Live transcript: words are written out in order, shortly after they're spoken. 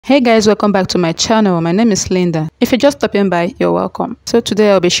Hey guys, welcome back to my channel. My name is Linda. If you're just stopping by, you're welcome. So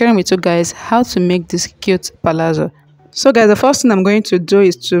today I'll be sharing with you guys how to make this cute palazzo. So guys, the first thing I'm going to do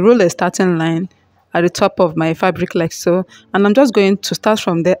is to roll a starting line at the top of my fabric like so, and I'm just going to start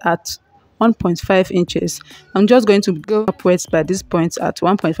from there at 1.5 inches. I'm just going to go upwards by this point at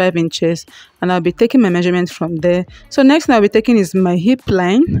 1.5 inches, and I'll be taking my measurement from there. So next thing I'll be taking is my hip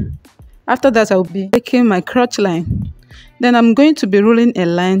line. After that, I'll be taking my crotch line. Then I'm going to be rolling a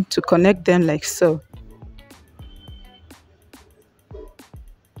line to connect them like so.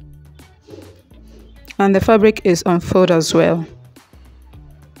 And the fabric is unfold as well.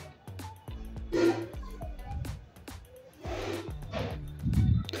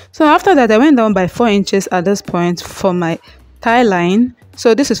 So after that, I went down by 4 inches at this point for my tie line.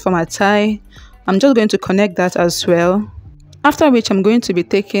 So this is for my tie. I'm just going to connect that as well. After which, I'm going to be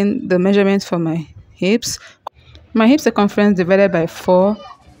taking the measurement for my hips. My hip circumference divided by 4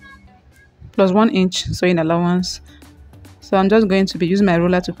 plus 1 inch sewing allowance. So I'm just going to be using my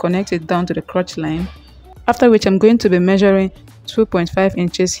ruler to connect it down to the crotch line. After which, I'm going to be measuring 2.5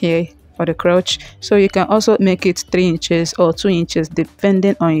 inches here for the crotch. So you can also make it 3 inches or 2 inches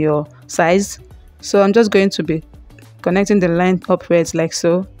depending on your size. So I'm just going to be connecting the line upwards like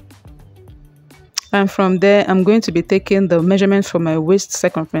so. And from there, I'm going to be taking the measurement for my waist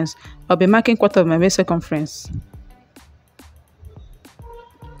circumference. I'll be marking quarter of my waist circumference.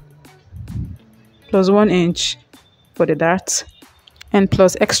 Plus 1 inch for the dart. And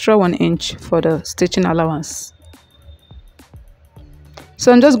plus extra 1 inch for the stitching allowance.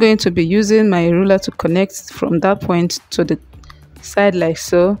 So I'm just going to be using my ruler to connect from that point to the side like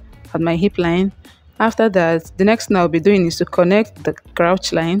so at my hip line. After that, the next thing I'll be doing is to connect the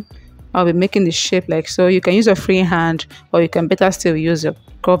crouch line. I'll be making the shape like so. You can use a free hand, or you can better still use a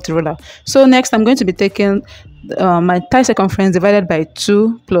curved ruler. So next, I'm going to be taking my thigh circumference divided by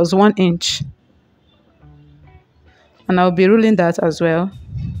 2 plus 1 inch. And I'll be ruling that as well.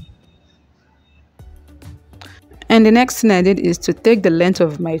 And the next thing I did is to take the length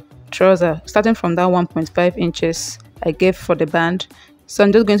of my trouser, starting from that 1.5 inches I gave for the band. So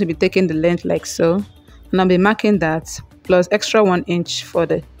I'm just going to be taking the length like so. And I'll be marking that plus extra 1 inch for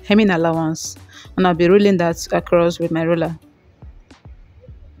the hemming allowance, and I'll be ruling that across with my ruler.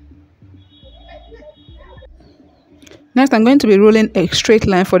 Next, I'm going to be ruling a straight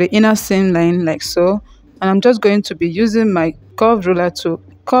line for the inner seam line like so, and I'm just going to be using my curved ruler to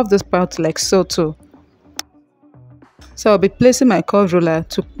curve this part like so too. So I'll be placing my curved ruler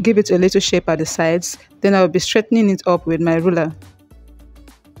to give it a little shape at the sides, then I'll be straightening it up with my ruler.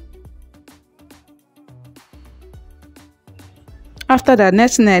 After that,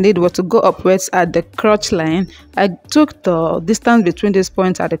 next thing I did was to go upwards at the crotch line. I took the distance between these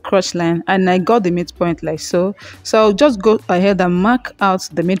points at the crotch line, and I got the midpoint like so. So I'll just go ahead and mark out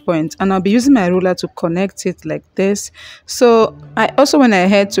the midpoint, and I'll be using my ruler to connect it like this. So I also went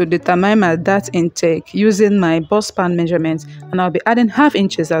ahead to determine my dart intake using my bust span measurement, and I'll be adding ½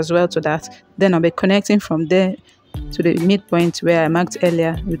 inches as well to that. Then I'll be connecting from there to the midpoint where I marked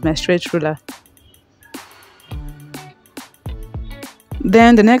earlier with my straight ruler.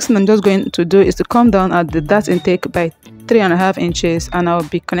 Then the next thing I'm just going to do is to come down at the dart intake by 3.5 inches, and I'll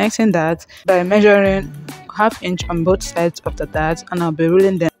be connecting that by measuring ½ inch on both sides of the dart, and I'll be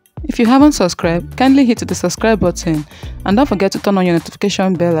ruling them. If you haven't subscribed, kindly hit the subscribe button, and don't forget to turn on your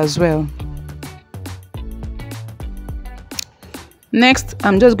notification bell as well. Next,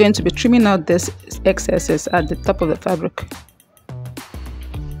 I'm just going to be trimming out this excesses at the top of the fabric.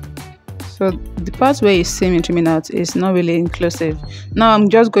 So the part where you see me trimming out is not really inclusive. Now I'm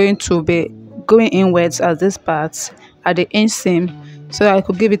just going to be going inwards at this part at the inseam, so I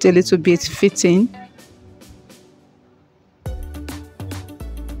could give it a little bit fitting.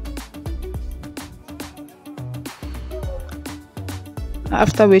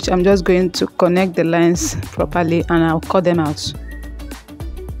 After which, I'm just going to connect the lines properly, and I'll cut them out.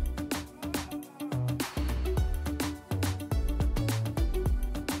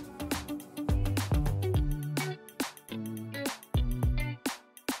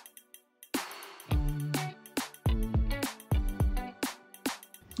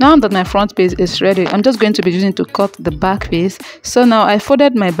 Now that my front piece is ready, I'm just going to be using to cut the back piece. So now I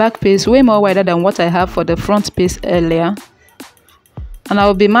folded my back piece way more wider than what I have for the front piece earlier. And I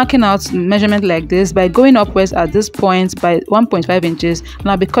will be marking out measurement like this by going upwards at this point by 1.5 inches.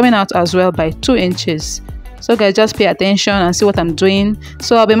 And I'll be coming out as well by 2 inches. So guys, just pay attention and see what I'm doing.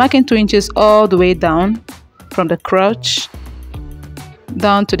 So I'll be marking 2 inches all the way down from the crotch,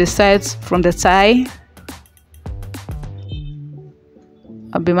 down to the sides from the thigh.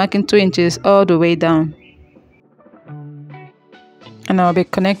 I'll be marking 2 inches all the way down. and I'll be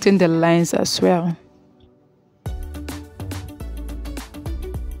connecting the lines as well.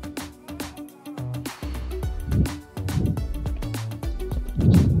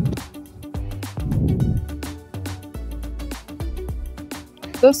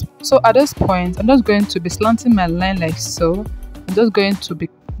 So at this point, I'm just going to be slanting my line like so. I'm just going to be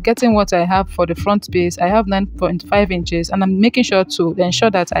getting what I have for the front piece. I have 9.5 inches, and I'm making sure to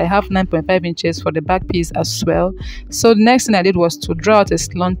ensure that I have 9.5 inches for the back piece as well. So the next thing I did was to draw out a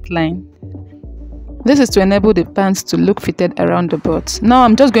slant line. This is to enable the pants to look fitted around the butt. Now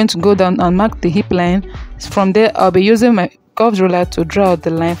I'm just going to go down and mark the hip line. From there, I'll be using my curved ruler to draw out the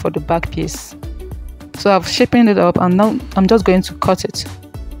line for the back piece. So I've shaped it up, and now I'm just going to cut it.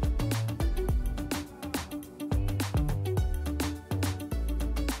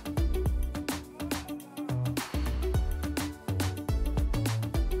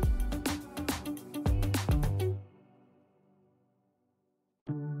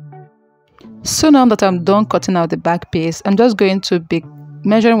 So now that I'm done cutting out the back piece, I'm just going to be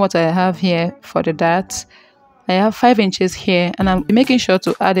measuring what I have here for the darts. I have 5 inches here, and I'm making sure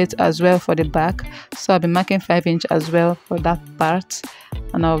to add it as well for the back. So I'll be marking 5 inches as well for that part,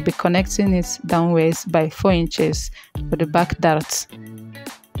 and I'll be connecting it downwards by 4 inches for the back darts.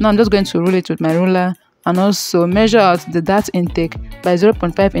 Now I'm just going to rule it with my ruler and also measure out the dart intake by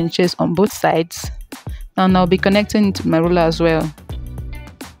 0.5 inches on both sides, and I'll be connecting it to my ruler as well.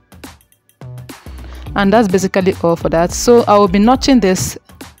 And that's basically all for that. So I will be notching this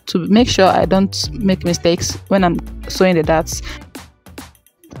to make sure I don't make mistakes when I'm sewing the darts.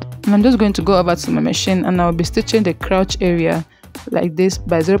 And I'm just going to go over to my machine, and I'll be stitching the crotch area like this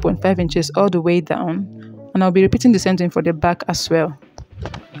by 0.5 inches all the way down, and I'll be repeating the same thing for the back as well.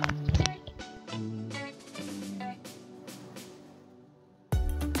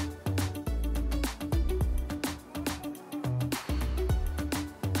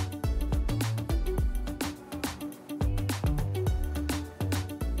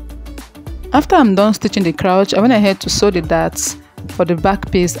 After I'm done stitching the crotch, I went ahead to sew the darts for the back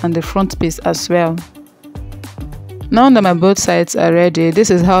piece and the front piece as well. Now that my both sides are ready, this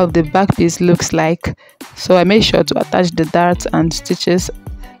is how the back piece looks like. So I made sure to attach the darts and stitches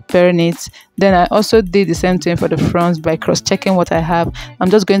very neat. Then I also did the same thing for the front by cross-checking what I have. I'm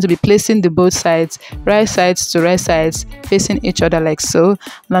just going to be placing the both sides, right sides to right sides, facing each other like so.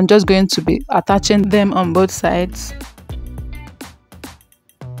 And I'm just going to be attaching them on both sides.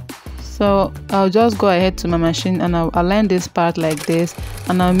 So I'll just go ahead to my machine, and I'll align this part like this,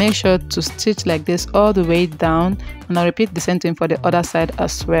 and I'll make sure to stitch like this all the way down, and I'll repeat the same thing for the other side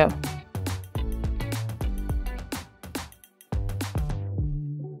as well.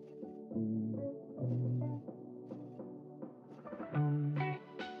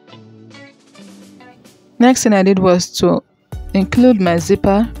 Next thing I did was to include my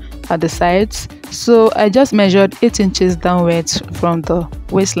zipper at the sides. So I just measured 8 inches downwards from the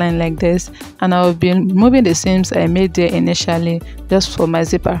waistline like this, and I'll be moving the seams I made there initially just for my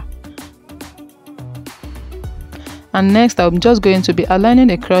zipper. And next I'm just going to be aligning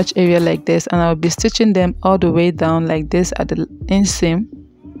the crotch area like this, and I'll be stitching them all the way down like this at the inseam,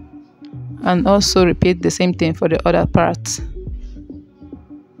 and also repeat the same thing for the other parts.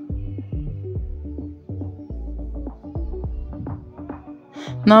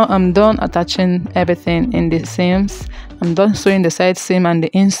 Now I'm done attaching everything in the seams. I'm done sewing the side seam and the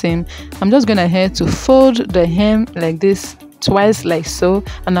inseam. I'm just gonna head to fold the hem like this twice like so,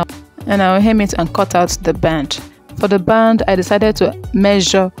 and I'll hem it and cut out the band. For the band, I decided to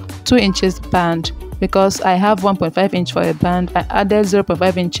measure 2 inches band because I have 1.5 inch for a band. I added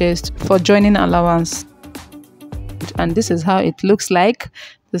 0.5 inches for joining allowance, and this is how it looks like.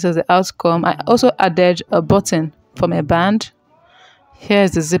 This is the outcome. I also added a button for my band. Here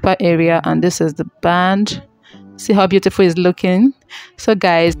is the zipper area, and this is the band. See how beautiful it's looking. So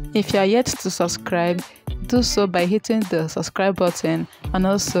guys, if you are yet to subscribe, do so by hitting the subscribe button, and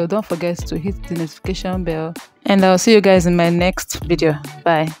also don't forget to hit the notification bell, and I'll see you guys in my next video.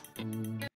 Bye.